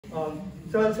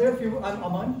So I'll say a few, I'm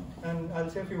Ahmed, and I'll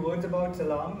say a few words about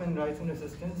Salam and rights and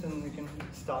resistance, and we can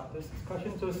start this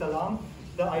discussion. So Salam,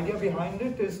 the idea behind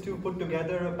it is to put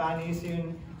together a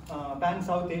pan-Asian,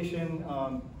 pan-South Asian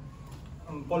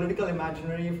political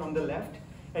imaginary from the left,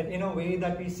 and in a way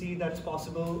that we see that's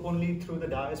possible only through the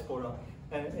diaspora.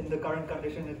 In the current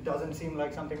condition, it doesn't seem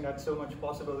like something that's so much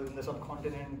possible in the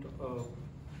subcontinent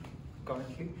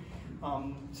currently.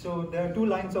 So there are two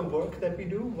lines of work that we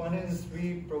do. One is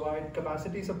we provide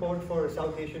capacity support for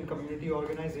South Asian community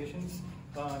organizations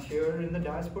here in the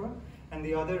diaspora, and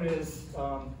the other is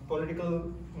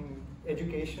political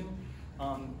education,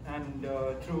 and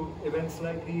through events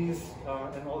like these,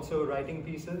 and also writing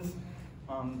pieces,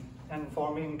 and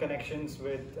forming connections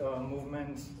with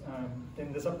movements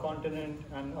in the subcontinent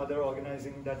and other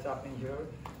organizing that's happening here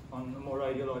on a more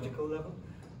ideological level.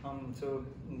 So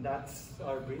that's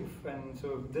our brief, and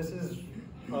so this is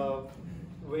a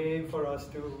way for us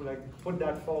to put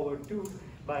that forward too,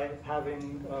 by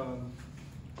having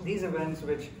these events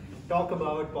which talk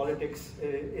about politics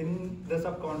in the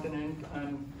subcontinent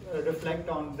and reflect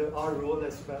on our role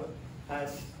as well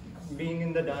as being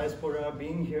in the diaspora,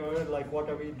 being here, what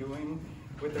are we doing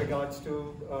with regards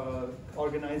to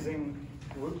organizing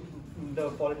the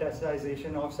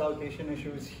politicization of South Asian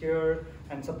issues here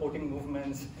and supporting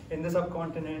movements in the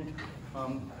subcontinent,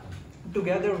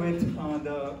 together with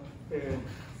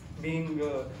being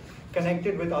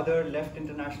connected with other left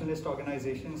internationalist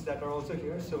organizations that are also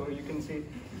here. So you can see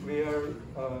we are,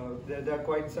 there are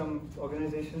quite some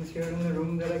organizations here in the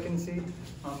room that I can see.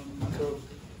 So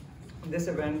this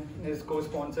event is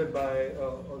co-sponsored by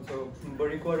also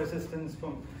Boricua Resistance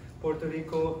from Puerto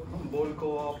Rico, Bol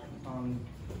Co-op,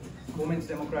 Women's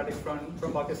Democratic Front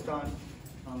from Pakistan,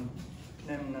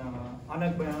 then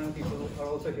Anak Bayan people are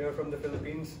also here from the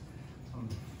Philippines.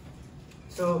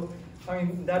 So I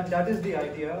mean that is the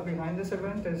idea behind this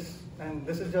event, and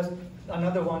this is just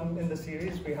another one in the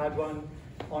series. We had one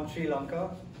on Sri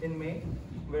Lanka in May,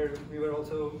 where we were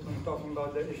also talking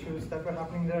about the issues that were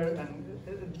happening there, and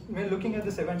we're looking at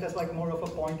this event as more of a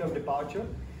point of departure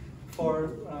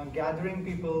for gathering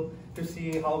people to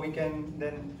see how we can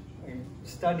then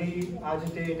study,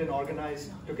 agitate, and organize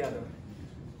together.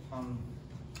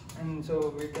 And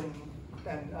so we can,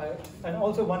 and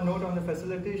also one note on the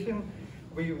facilitation,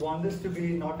 we want this to be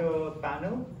not a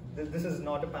panel. This is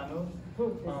not a panel.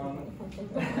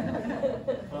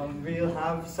 We'll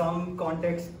have some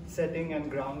context setting and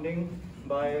grounding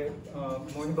by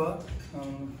Mohiba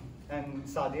and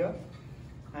Saadia.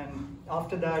 And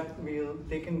after that, we'll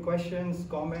take in questions,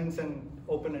 comments, and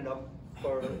open it up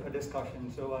for a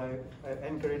discussion. So I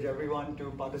encourage everyone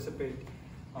to participate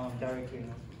directly.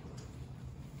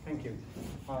 Thank you.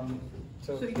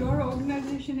 So your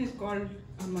organization is called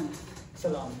Ahmed.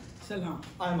 Salam. Salam.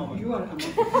 I'm Ahmed. You are Ahmed.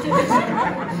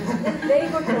 Very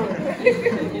good point.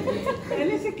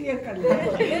 पहले से clear कर लो.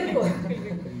 Very good.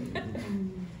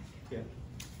 Yeah.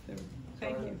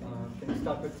 Thank you. Can you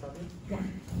start with Saadia? Yeah.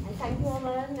 And thank you,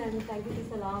 Ahmed, and thank you to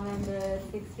Salam and the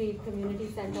 6th Street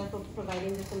Community Center for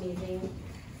providing this amazing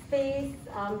space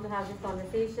to have this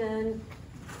conversation.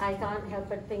 I can't help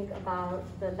but think about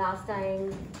the last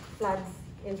time floods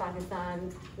in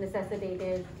Pakistan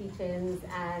necessitated teach-ins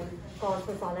and calls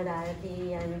for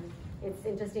solidarity, and it's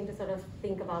interesting to sort of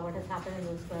think about what has happened in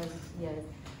those 12 years.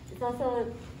 It's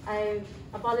also, I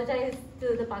apologize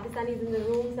to the Pakistanis in the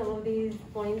room. Some of these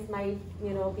points might,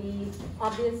 be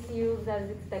obvious to you, because I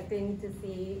was expecting to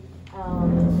see,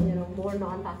 more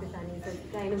non-Pakistanis. So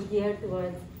it's kind of geared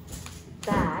towards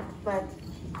that. But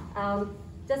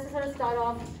just to sort of start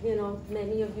off,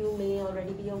 many of you may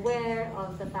already be aware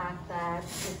of the fact that,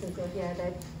 since you're here,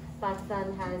 that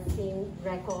Pakistan has seen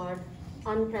record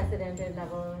unprecedented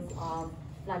levels of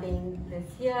flooding this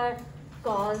year,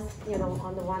 caused,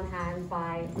 on the one hand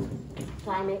by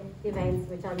climate events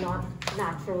which are not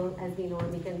natural, as we know,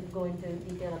 and we can go into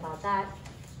detail about that.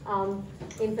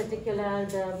 In particular,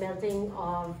 the melting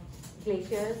of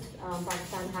glaciers.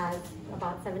 Pakistan has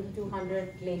about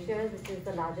 7,200 glaciers, which is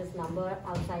the largest number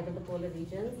outside of the polar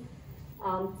regions.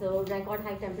 So record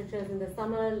high temperatures in the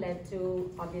summer led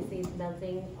to, obviously,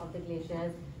 melting of the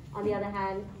glaciers. On the other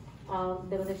hand,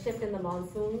 there was a shift in the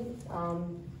monsoons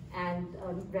and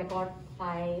record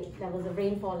high levels of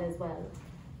rainfall as well.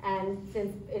 And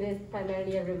since it is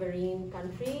primarily a riverine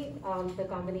country, the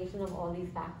combination of all these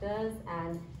factors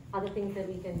and other things that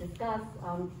we can discuss,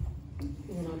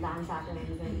 land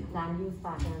patterns and land use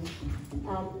patterns,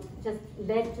 just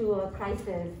led to a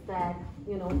crisis that,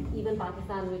 even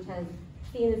Pakistan, which has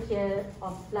seen its share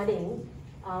of flooding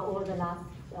over the last,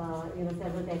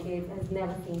 several decades, has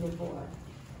never seen before.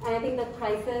 And I think the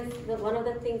crisis, one of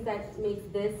the things that makes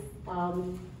this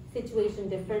situation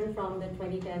different from the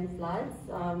 2010 floods,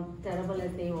 terrible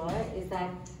as they were, is that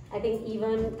I think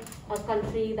even a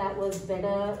country that was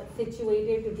better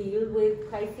situated to deal with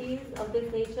crises of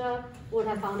this nature would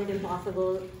have found it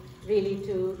impossible really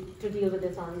to deal with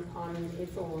this on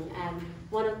its own. And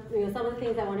one of some of the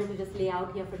things I wanted to just lay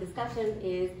out here for discussion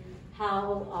is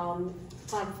how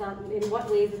Pakistan, in what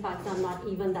ways is Pakistan not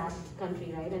even that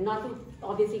country, right? And not to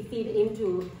obviously feed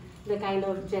into the kind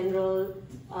of general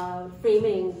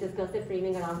discursive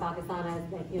framing around Pakistan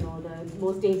as like, the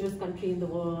most dangerous country in the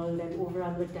world and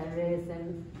overrun with terrorists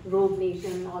and rogue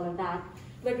nation, all of that.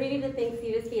 But really to think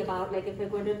seriously about, like, if we're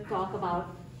going to talk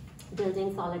about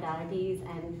building solidarities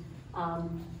and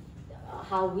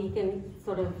how we can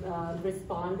sort of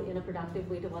respond in a productive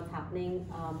way to what's happening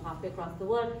halfway across the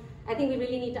world, I think we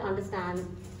really need to understand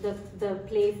the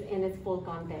place in its full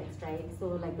context, right? So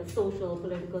like the social,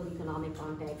 political, economic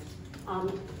context.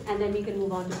 And then we can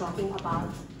move on to talking about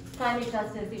climate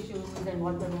justice issues and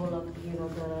what the role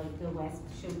of the West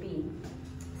should be.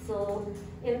 So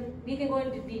we can go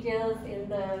into details in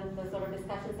the sort of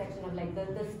discussion section of like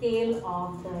the scale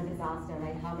of the disaster,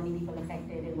 right? How many people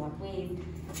affected, in what ways.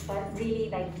 But really,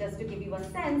 like, just to give you a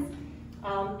sense,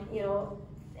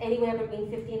 anywhere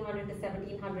between 1,500 to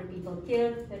 1,700 people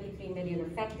killed, 33 million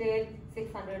affected,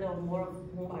 600 or more of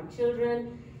whom are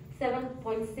children,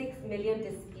 7.6 million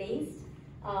displaced,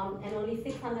 and only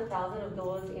 600,000 of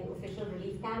those in official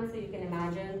relief camps. So you can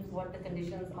imagine what the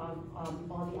conditions of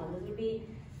all the others would be.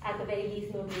 At the very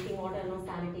least, no drinking water, no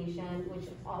sanitation, which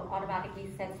automatically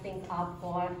sets things up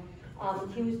for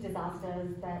huge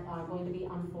disasters that are going to be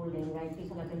unfolding, right?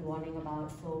 People have been warning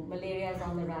about. So malaria is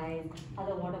on the rise,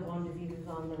 other waterborne diseases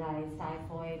on the rise,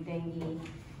 typhoid, dengue,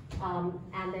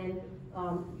 and then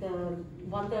the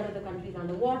 1/3 of the country is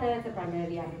underwater. It's a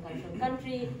primarily agricultural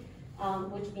country,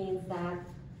 which means that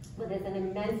there's an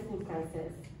immense food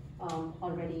crisis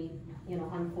already,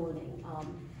 unfolding.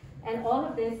 And all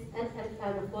of this,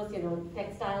 and of course,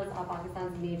 textiles are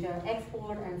Pakistan's major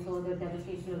export, and so the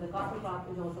devastation of the cotton crop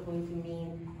is also going to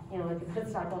mean, if you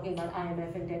start talking about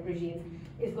IMF and debt regimes,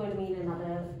 is going to mean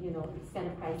another, set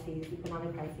of crises,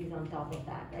 economic crises on top of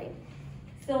that, right?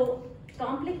 So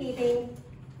complicating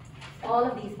all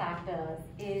of these factors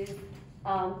is,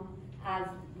 as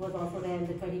was also there in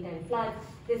the 2010 flood,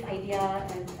 this idea,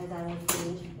 as I was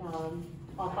saying,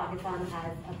 of Pakistan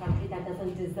as a country that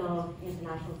doesn't deserve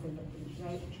international sympathy,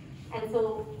 right? And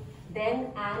so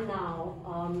then and now,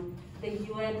 the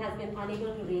UN has been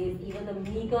unable to raise even the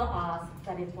meager asks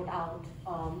that it put out,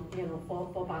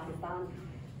 for Pakistan.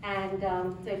 And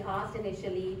so it asked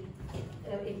initially,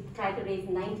 it tried to raise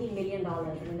 $90 million. I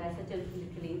mean, that's such a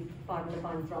literally part of the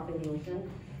fund drop in the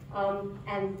ocean.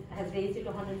 And has raised it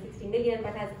to 160 million,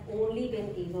 but has only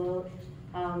been able,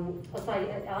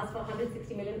 asked for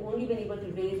 160 million, only been able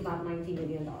to raise about $90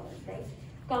 million, right?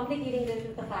 Complicating this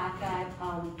is the fact that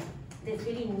there's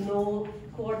really no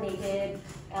coordinated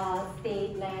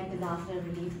state-led disaster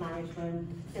relief management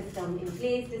system in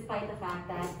place, despite the fact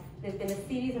that there's been a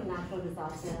series of natural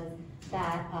disasters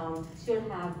that should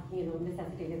have,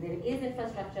 necessitated. There is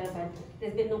infrastructure, but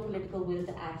there's been no political will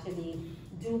to actually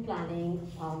do planning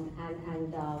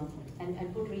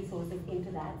and put resources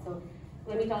into that. So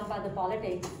when we talk about the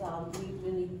politics,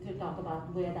 we need to talk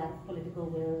about where that political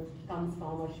will comes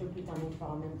from or should be coming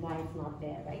from and why it's not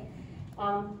there, right?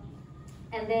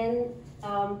 And then,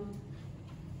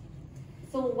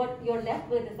 so what you're left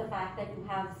with is the fact that you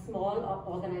have small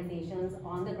organizations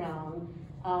on the ground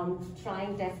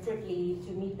trying desperately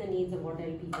to meet the needs of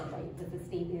ordinary people, right? Because the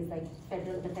state is like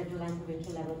the federal and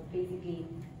provincial level, basically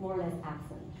more or less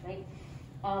absent, right?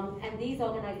 And these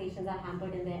organizations are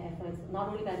hampered in their efforts, not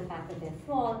only by the fact that they're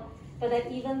small, but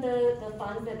that even the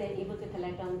funds that they're able to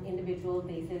collect on individual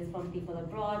basis from people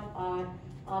abroad are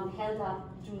held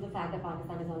up due to the fact that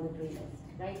Pakistan is on the grey list,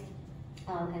 right?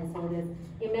 And so there's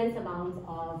immense amounts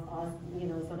of,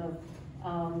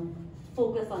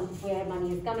 focus on where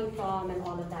money is coming from and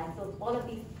all of that. So all of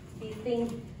these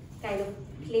things kind of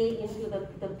play into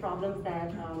the problems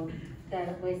that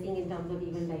we're seeing in terms of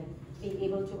even like being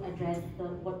able to address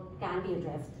what can be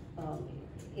addressed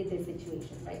in this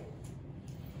situation, right?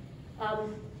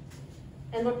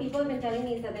 And what people have been telling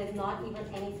me is that there's not even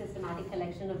any systematic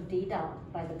collection of data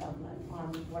by the government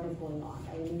on what is going on.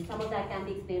 I mean, some of that can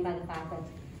be explained by the fact that,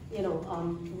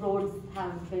 roads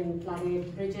have been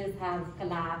flooded, bridges have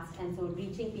collapsed, and so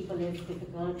reaching people is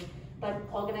difficult. But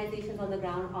organizations on the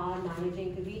ground are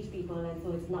managing to reach people, and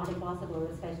so it's not impossible,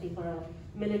 especially for a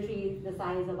military the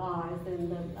size of ours,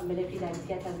 and a military that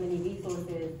gets as many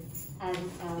resources as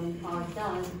ours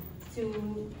does,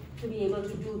 to be able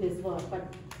to do this work,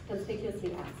 but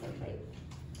conspicuously absent, right?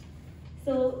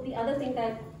 So the other thing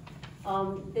that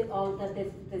that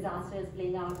this disaster is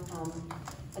playing out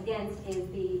against is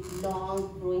the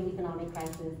long growing economic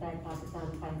crisis that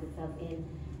Pakistan finds itself in,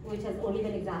 which has only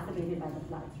been exacerbated by the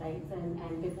floods, right?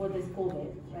 And before this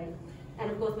COVID, right?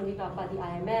 And of course, when we talk about the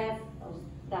IMF,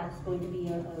 that's going to be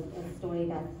a story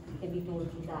that can be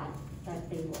told through that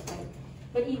framework, right?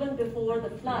 But even before the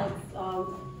floods,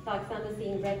 Pakistan was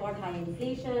seeing record high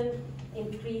inflation,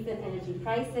 increase in energy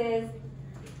prices,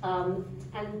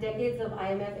 and decades of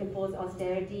IMF-imposed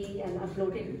austerity and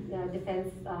bloated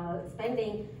defense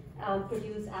spending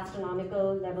produced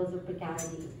astronomical levels of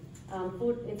precarity.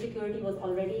 Food insecurity was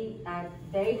already at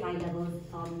very high levels,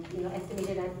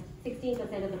 estimated at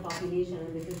 16% of the population,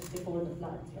 and this is before the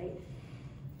floods, right?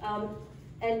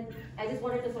 And I just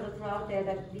wanted to sort of throw out there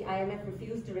that the IMF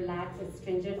refused to relax its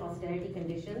stringent austerity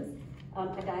conditions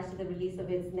attached to the release of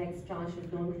its next tranche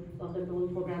of the loan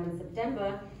program in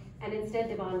September, and instead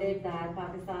demanded that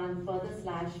Pakistan further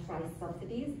slash price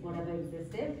subsidies, whatever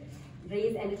existed,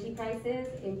 raise energy prices,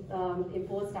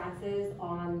 impose taxes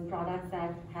on products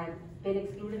that had been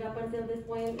excluded up until this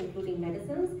point, including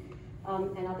medicines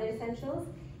and other essentials.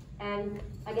 And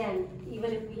again,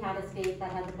 even if we had a state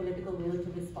that had the political will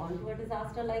to respond to a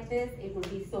disaster like this, it would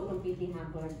be so completely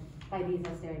hampered by these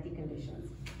austerity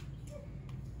conditions.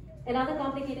 Another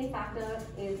complicating factor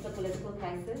is the political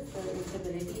crisis, the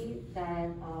instability that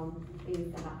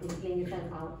is playing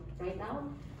itself out right now,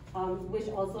 which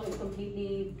also is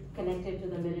completely connected to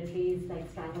the military's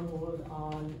stranglehold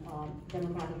on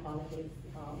democratic politics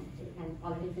and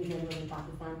politics in general in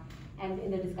Pakistan. And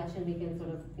in the discussion, we can sort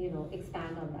of,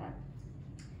 expand on that.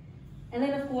 And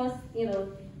then, of course,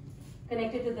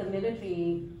 connected to the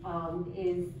military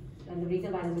and the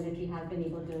reason why the military has been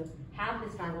able to have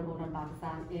this stranglehold on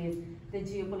Pakistan is the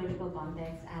geopolitical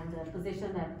context and the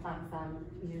position that Pakistan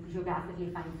geographically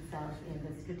finds itself in,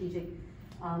 the strategic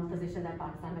position that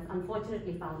Pakistan has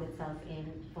unfortunately found itself in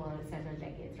for several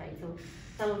decades, right? So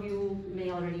some of you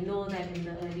may already know that in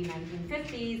the early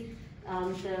 1950s,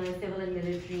 the civil and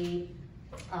military,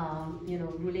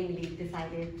 ruling elite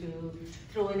decided to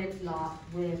throw in its lot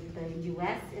with the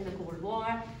US in the Cold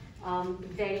War,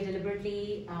 very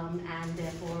deliberately, and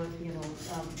therefore,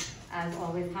 as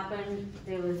always happened,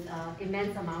 there was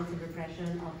immense amounts of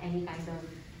repression of any kind of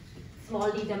small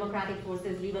d democratic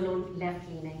forces, leave alone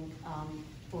left-leaning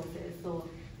forces. So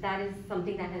that is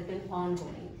something that has been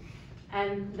ongoing.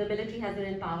 And the military has been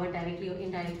in power directly or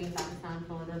indirectly in Pakistan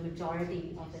for the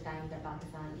majority of the time that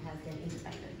Pakistan has been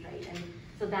independent, right? And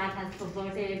so that has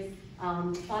perverted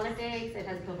politics, it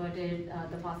has perverted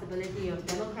the possibility of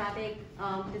democratic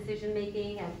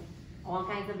decision-making at all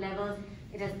kinds of levels.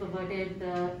 It has perverted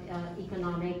the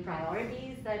economic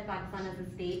priorities that Pakistan as a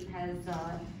state has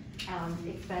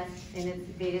expressed in its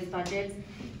various budgets.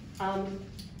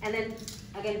 And then,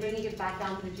 again, bringing it back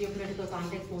down to the geopolitical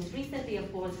context, most recently,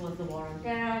 of course, was the war on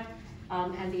terror,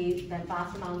 and the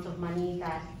vast amounts of money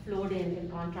that flowed in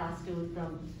contrast to the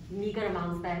meager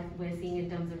amounts that we're seeing in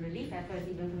terms of relief efforts,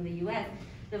 even from the US.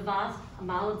 The vast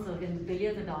amounts of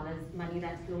billions of dollars money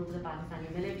that flowed to the Pakistani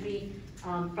military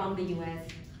from the US,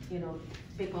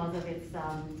 because of its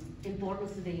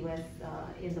importance to the US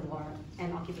in the war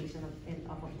and occupation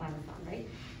of Afghanistan, right?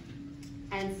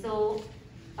 And so,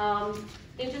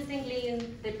 interestingly,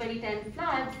 in the 2010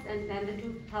 floods and then the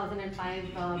 2005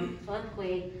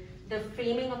 earthquake, the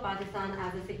framing of Pakistan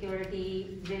as a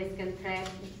security risk and threat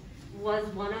was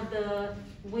one of the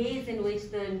ways in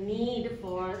which the need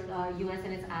for US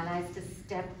and its allies to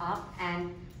step up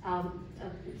and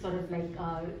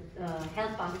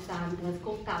help Pakistan was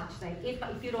co-couched. Like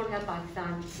if you don't help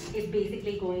Pakistan, it's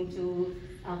basically going to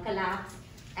collapse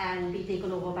and be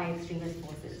taken over by extremist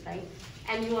forces, right?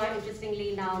 And you are,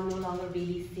 interestingly, now no longer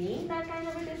really seeing that kind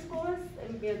of a discourse.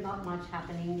 There's not much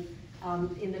happening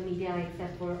in the media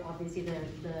except for obviously the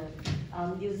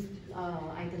news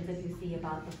items that you see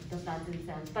about the floods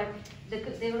themselves. But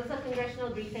there was a congressional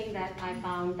briefing that I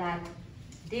found that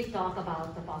did talk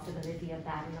about the possibility of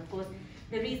that. And of course,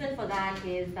 the reason for that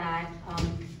is that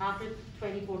after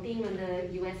 2014, when the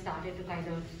US started to kind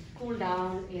of cool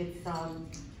down its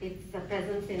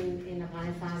presence in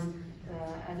Afghanistan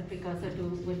as a precursor to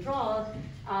withdrawal,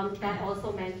 that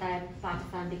also meant that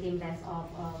Pakistan became less of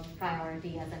a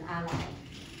priority as an ally.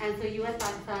 And so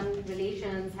US-Pakistan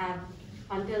relations have,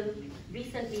 until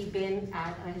recently, been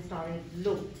at a historic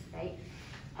low, right?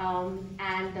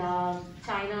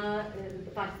 China,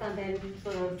 Pakistan then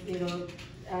sort of,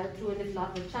 threw in its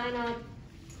lot with China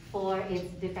for its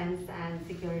defense and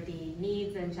security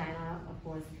needs, and China, of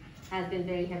course, has been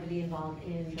very heavily involved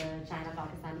in the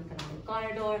China-Pakistan economic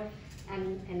corridor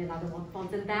and in other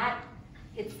forms. And that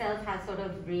itself has sort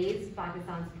of raised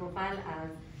Pakistan's profile as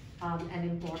an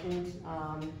important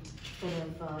sort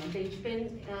of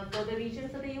linchpin for the region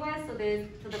for the US. So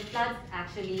the floods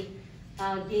actually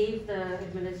gave the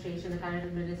administration, the current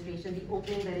administration, the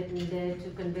opening that it needed to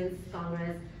convince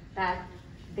Congress that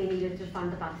they needed to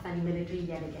fund the Pakistani military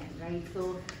yet again, right?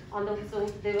 So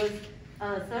there was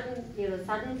a certain,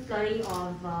 sudden flurry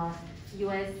of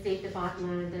U.S. State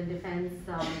Department and defense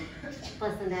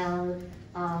personnel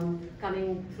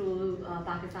coming through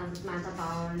Pakistan's Samantha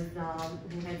Powers,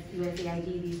 who heads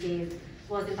USAID these days,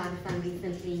 was in Pakistan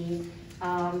recently.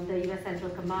 The U.S.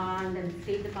 Central Command and the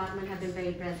State Department have been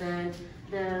very present.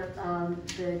 The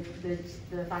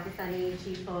Pakistani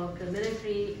chief of the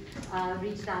military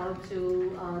reached out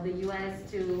to the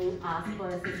U.S. to ask for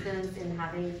assistance in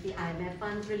having the IMF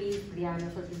funds released. The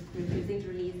IMF was refusing to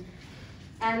release.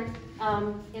 And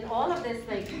in all of this,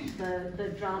 like the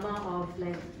drama of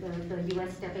like the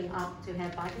U.S. stepping up to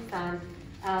help Pakistan,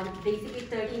 basically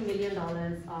 $30 million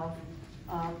of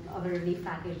a relief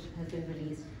package has been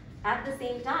released. At the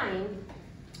same time,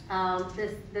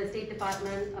 the State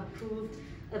Department approved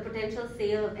a potential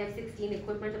sale of F-16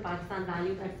 equipment to Pakistan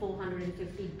valued at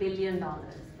 $450 billion,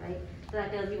 right? So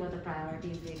that tells you what the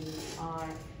priorities really are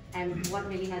and what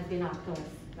really has been our course,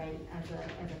 right, as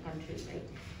a country,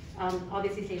 right?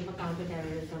 Obviously, same for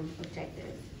counterterrorism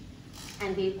objectives.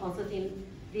 And we've also seen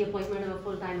the appointment of a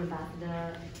full-time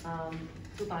ambassador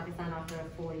to Pakistan after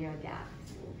a 4-year gap.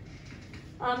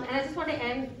 And I just want to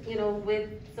end, with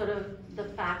sort of the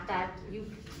fact that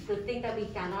the thing that we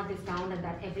cannot discount and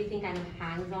that everything kind of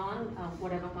hangs on,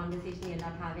 whatever conversation we end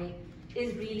up having,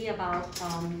 is really about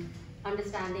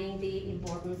understanding the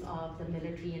importance of the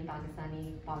military in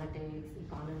Pakistani politics,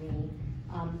 economy.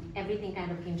 Everything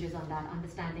kind of hinges on that,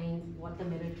 understanding what the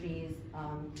military is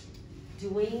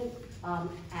doing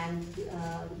and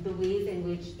the ways in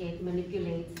which it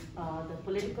manipulates the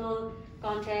political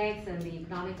context and the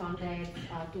economic context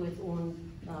to its own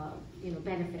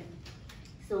benefit.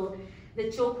 So the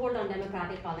chokehold on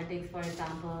democratic politics, for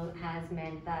example, has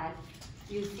meant that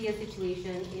you see a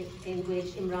situation in which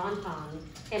Imran Khan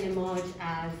can emerge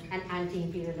as an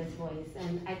anti-imperialist voice.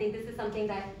 And I think this is something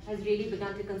that has really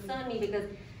begun to concern me because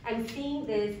I'm seeing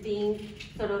this being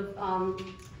sort of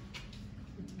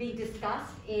being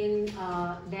discussed in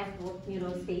left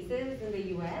spaces in the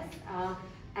US.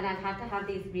 And I've had to have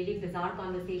these really bizarre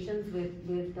conversations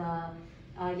with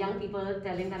young people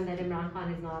telling them that Imran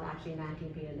Khan is not actually an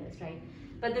anti-imperialist, right?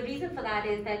 But the reason for that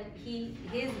is that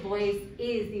his voice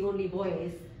is the only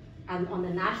voice on the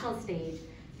national stage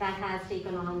that has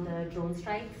taken on the drone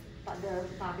strikes, the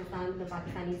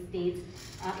Pakistani state's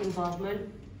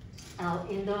involvement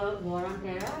in the war on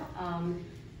terror,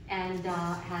 and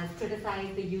has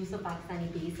criticized the use of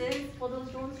Pakistani bases for those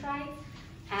drone strikes.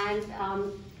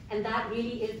 And that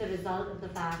really is the result of the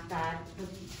fact that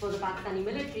for the Pakistani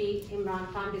military,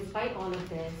 Imran Khan, despite all of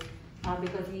this,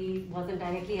 because he wasn't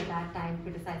directly at that time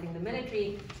criticizing the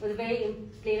military,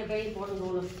 played a very important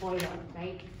role of spoiler,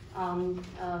 right?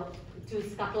 To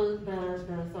scuttle the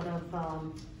sort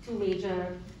of two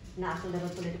major national level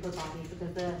political parties,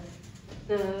 because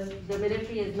the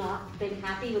military has not been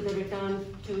happy with the return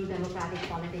to democratic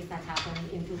politics that happened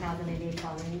in 2008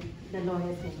 following the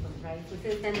lawyers' movement, right? So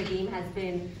since then the game has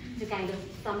been to kind of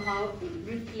somehow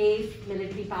replace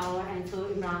military power, and so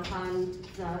Imran Khan's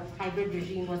hybrid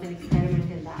regime was an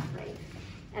experiment in that, right?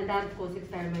 And that, of course,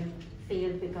 experiment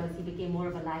failed because he became more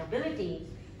of a liability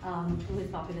to his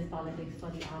populist politics for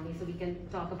the army. So we can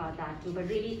talk about that too. But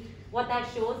really, what that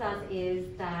shows us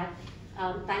is that,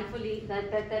 thankfully,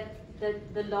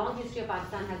 the long history of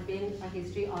Pakistan has been a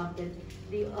history of the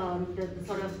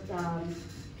sort of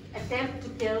attempt to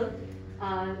kill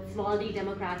small d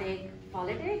democratic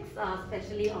politics,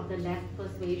 especially of the left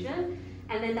persuasion,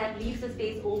 and then that leaves a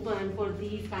space open for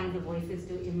these kinds of voices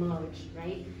to emerge,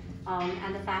 right?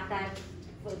 And the fact that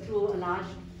through a large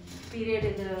period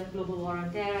in the global war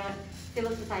on terror,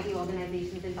 civil society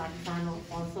organizations in Pakistan are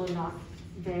also not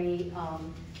very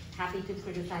happy to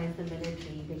criticize the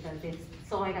military because they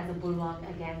saw it as a bulwark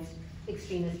against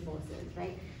extremist forces,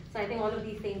 right? So I think all of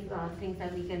these things are things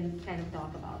that we can kind of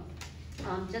talk about.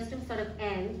 Just to sort of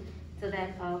end, so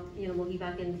that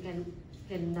Mohiba can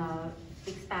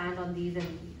expand on these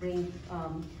and bring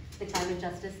the climate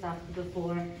justice stuff to the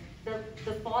fore.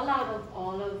 The fallout of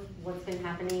all of what's been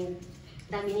happening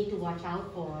that we need to watch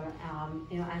out for,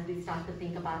 as we start to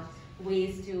think about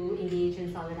ways to engage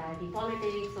in solidarity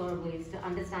politics or ways to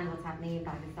understand what's happening in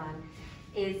Pakistan,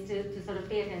 is to sort of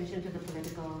pay attention to the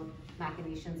political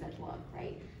machinations at work,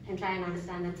 right? And try and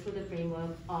understand them through the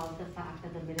framework of the fact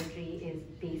that the military is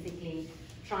basically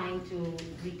trying to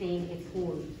retain its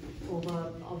hold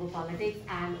over politics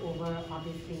and over,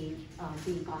 obviously,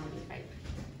 the economy, right?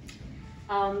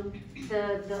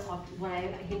 What I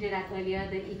hinted at earlier,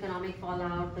 the economic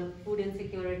fallout, the food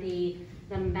insecurity,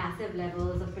 the massive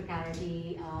levels of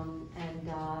precarity and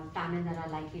famine that are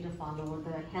likely to follow,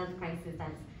 the health crisis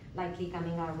that's likely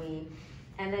coming our way,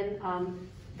 and then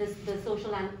the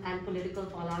social and political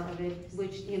fallout of it,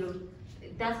 which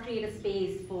does create a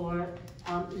space for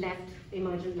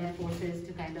emergent left forces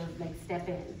to kind of like step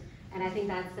in. And I think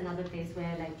that's another place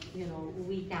where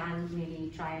we can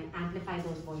really try and amplify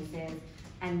those voices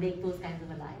and make those kinds of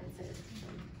alliances. So,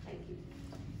 thank you.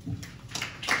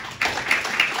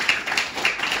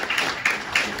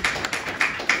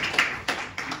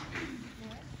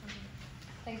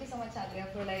 Thank you so much, Saadia,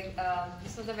 for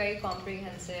this was a very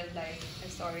comprehensive,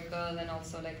 historical and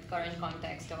also current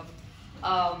context of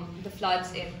the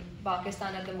floods in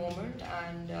Pakistan at the moment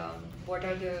and what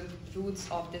are the roots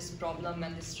of this problem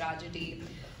and this tragedy.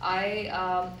 I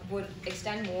would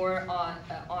extend more on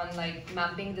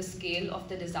mapping the scale of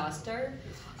the disaster,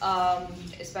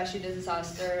 especially the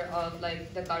disaster of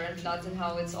the current floods and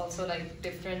how it's also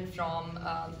different from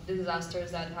the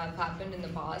disasters that have happened in the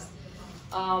past.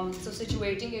 So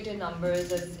situating it in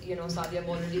numbers, as Saadia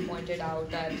already pointed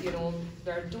out, that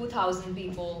there are 2,000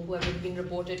 people who have been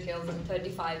reported killed and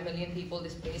 35 million people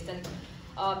displaced, and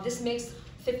this makes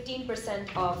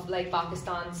 15% of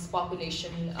Pakistan's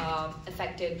population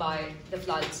affected by the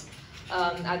floods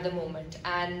at the moment.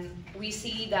 And we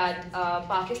see that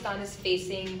Pakistan is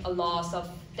facing a loss of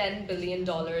 $10 billion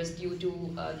due to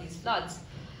these floods.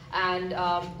 And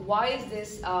why is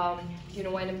this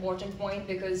an important point?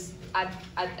 Because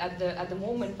at the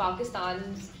moment,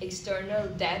 Pakistan's external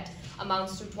debt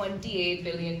amounts to $28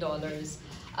 billion.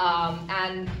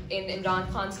 And in Imran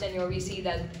Khan's tenure, we see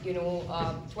that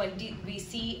we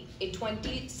see a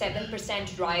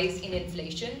 27% rise in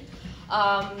inflation.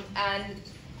 And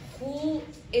who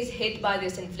is hit by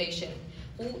this inflation?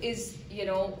 Who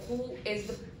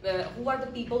are the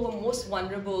people who are most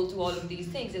vulnerable to all of these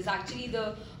things? It's actually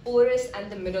the poorest and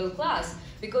the middle class,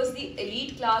 because the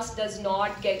elite class does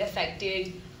not get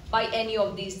affected by any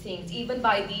of these things, even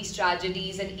by these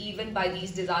tragedies and even by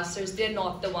these disasters. They're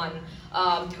not the one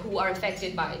who are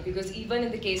affected by it, because even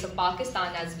in the case of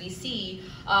Pakistan, as we see,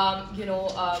 the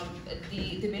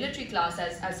military class,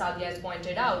 as Saadia has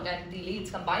pointed out, and the elites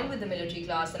combined with the military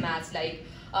class amass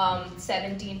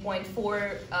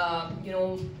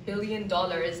 $17.4 billion,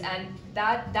 and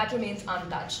that remains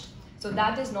untouched. So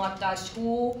that is not touched.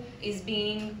 Who is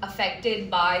being affected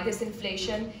by this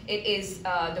inflation? It is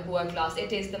the poor class.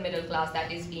 It is the middle class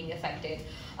that is being affected.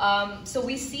 So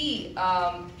we see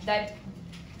that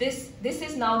this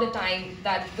is now the time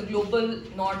that the global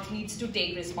north needs to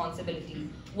take responsibility.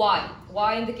 Why?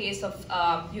 Why in the case of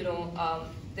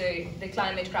the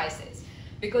climate crisis?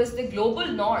 Because the global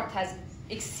north has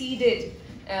exceeded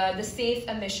the safe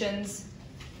emissions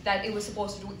that it was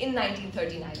supposed to do in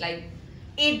 1939,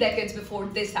 8 decades before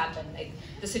this happened,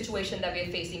 the situation that we're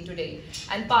facing today.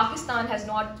 And Pakistan has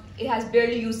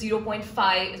barely used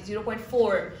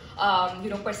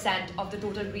 0.4% of the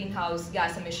total greenhouse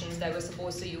gas emissions that we're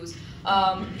supposed to use,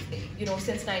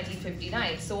 since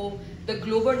 1959. So the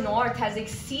global north has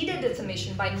exceeded its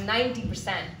emission by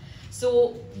 90%.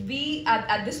 So we,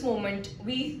 at this moment,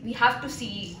 we have to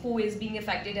see who is being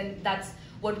affected, and that's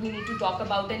what we need to talk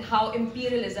about, and how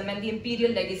imperialism and the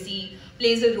imperial legacy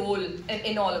plays a role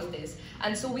in all of this.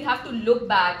 And so we have to look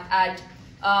back at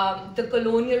the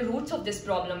colonial roots of this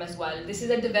problem as well. This is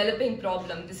a developing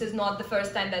problem. This is not the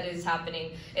first time that it is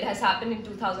happening. It has happened in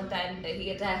 2010.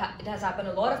 It has happened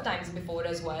a lot of times before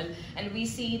as well. And we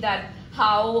see that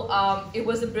how it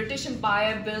was the British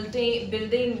Empire building,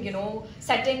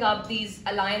 setting up these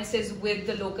alliances with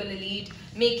the local elite,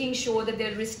 making sure that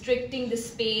they're restricting the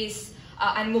space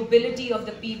and mobility of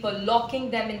the people, locking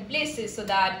them in places so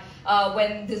that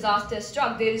when disaster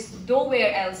struck, there is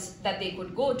nowhere else that they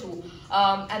could go to.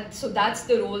 And so that's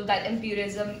the role that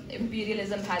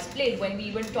imperialism has played. When we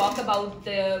even talk about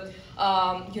the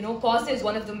causes,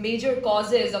 one of the major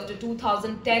causes of the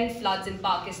 2010 floods in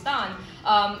Pakistan,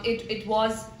 it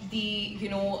was the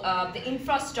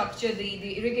infrastructure,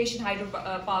 the irrigation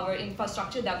hydropower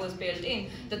infrastructure that was built in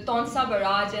the Tonsa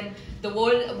barrage, and the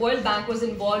World Bank was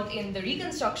involved in the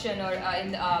reconstruction or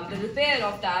in the repair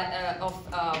of that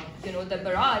the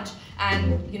barrage,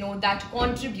 and that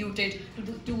contributed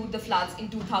to the floods in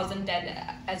 2010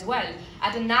 as well.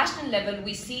 At a national level,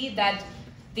 we see that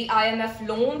The IMF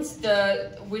loans,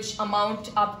 which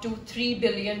amount up to $3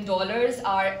 billion,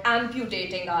 are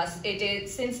amputating us. It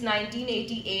is since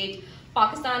 1988,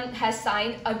 Pakistan has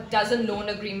signed a dozen loan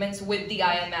agreements with the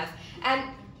IMF, and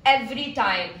every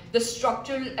time the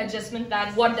structural adjustment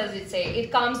plan, what does it say?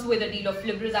 It comes with a deal of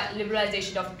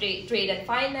liberalization of trade and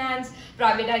finance,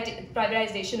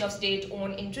 privatization of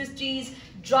state-owned industries,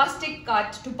 drastic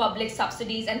cut to public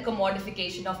subsidies, and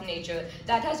commodification of nature.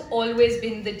 That has always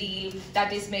been the deal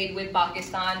that is made with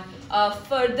Pakistan,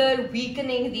 further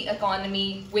weakening the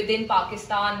economy within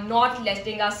Pakistan, not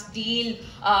letting us deal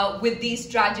with these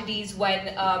tragedies when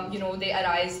they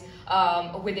arise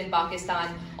within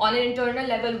Pakistan. On an internal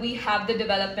level, we have the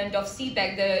development of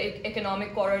CPEC, the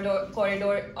economic corridor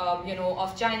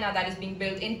of China, that is being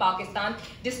built in Pakistan,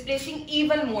 displacing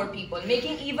even more people,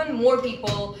 making even more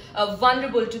people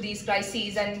vulnerable to these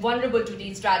crises and vulnerable to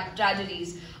these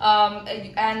tragedies.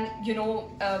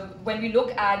 When we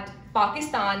look at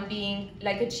Pakistan being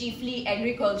like a chiefly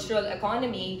agricultural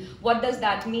economy, what does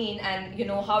that mean, and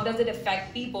how does it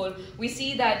affect people? We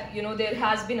see that there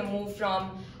has been a move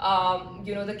from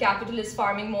the capitalist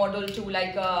farming model to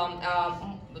like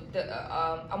a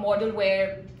model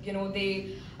where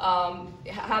they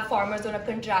have farmers on a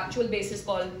contractual basis,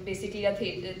 called basically a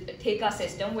theka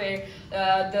system, where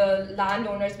the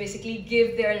landowners basically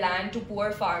give their land to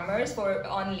poor farmers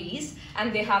on lease,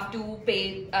 and they have to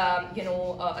pay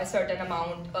a certain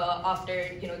amount after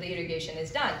the irrigation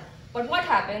is done. But what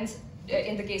happens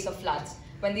in the case of floods?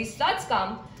 When these floods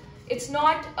come, it's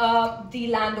not the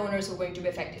landowners who are going to be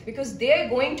affected, because they're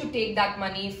going to take that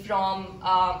money from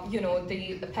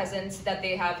the peasants that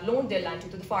they have loaned their land to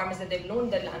the farmers that they've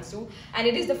loaned their lands to, and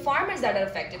it is the farmers that are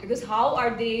affected, because how are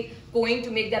they going to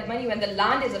make that money when the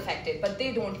land is affected? But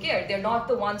they don't care. They're not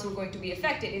the ones who are going to be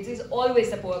affected. It is always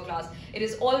the poor class. It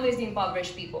is always the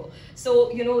impoverished people.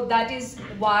 So that is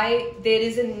why there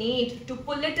is a need to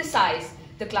politicize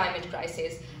the climate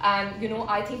crisis, and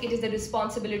I think it is the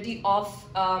responsibility of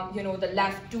the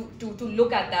left to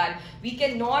look at that. We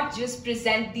cannot just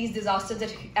present these disasters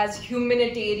as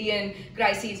humanitarian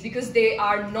crises, because they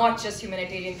are not just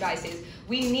humanitarian crises.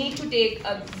 We need to take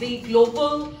the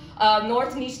global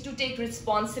North needs to take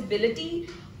responsibility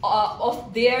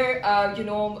of their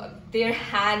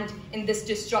hand in this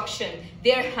destruction,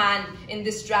 their hand in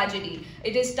this tragedy.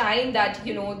 It is time that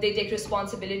they take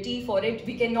responsibility for it.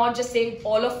 We cannot just say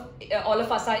all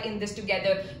of us are in this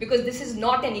together, because this is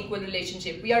not an equal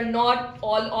relationship. We are not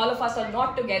all of us are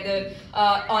not together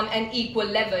on an equal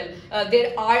level.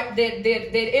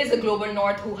 There is a global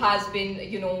North who has been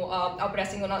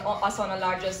oppressing on us on a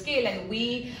larger scale, and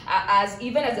we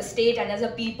even as a state and as a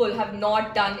people have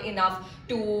not done enough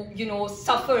to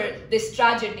suffer this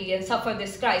tragedy and suffer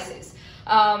this crisis.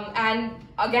 And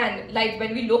again, like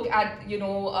when we look at the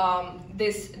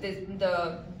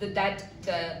debt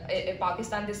in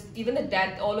Pakistan, even the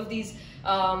debt, all of these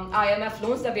IMF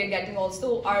loans that we are getting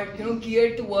also are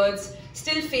geared towards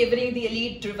still favoring the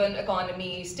elite-driven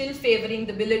economy, still favoring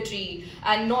the military,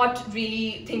 and not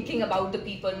really thinking about the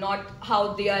people, not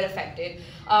how they are affected.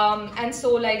 And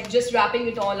so, like, just wrapping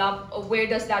it all up, where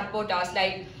does that put us?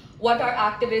 Like, what are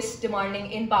activists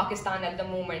demanding in Pakistan at the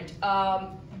moment?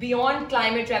 Beyond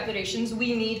climate reparations,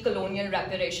 we need colonial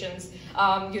reparations,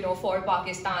 for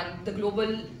Pakistan. The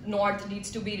global North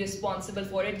needs to be responsible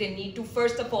for it. They need to,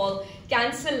 first of all,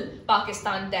 cancel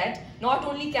Pakistan debt. Not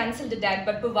only cancel the debt,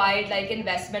 but provide like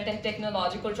investment and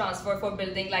technological transfer for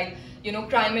building like,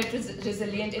 climate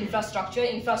resilient infrastructure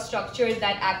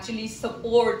that actually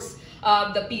supports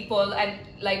the people and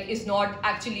like is not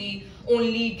actually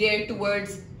only geared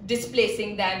towards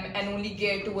displacing them and only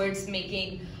geared towards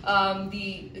making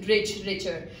the rich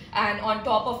richer. And on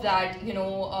top of that,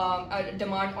 a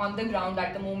demand on the ground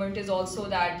at the moment is also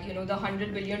that the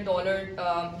 $100 billion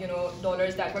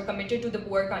dollars that were committed to the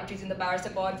poor countries in the Paris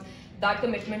Accords, that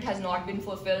commitment has not been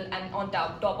fulfilled. And on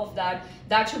top of that,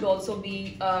 that should also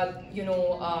be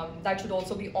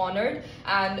honored.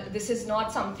 And this is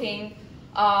not something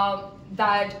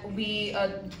that we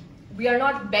are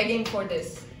not begging for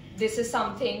this. This is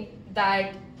something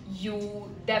that you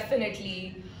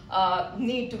definitely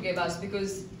need to give us,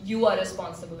 because you are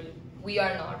responsible. We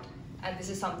are not. And this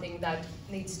is something that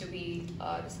needs to be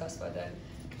discussed further.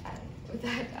 And with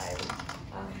that, I will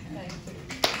thank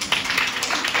you.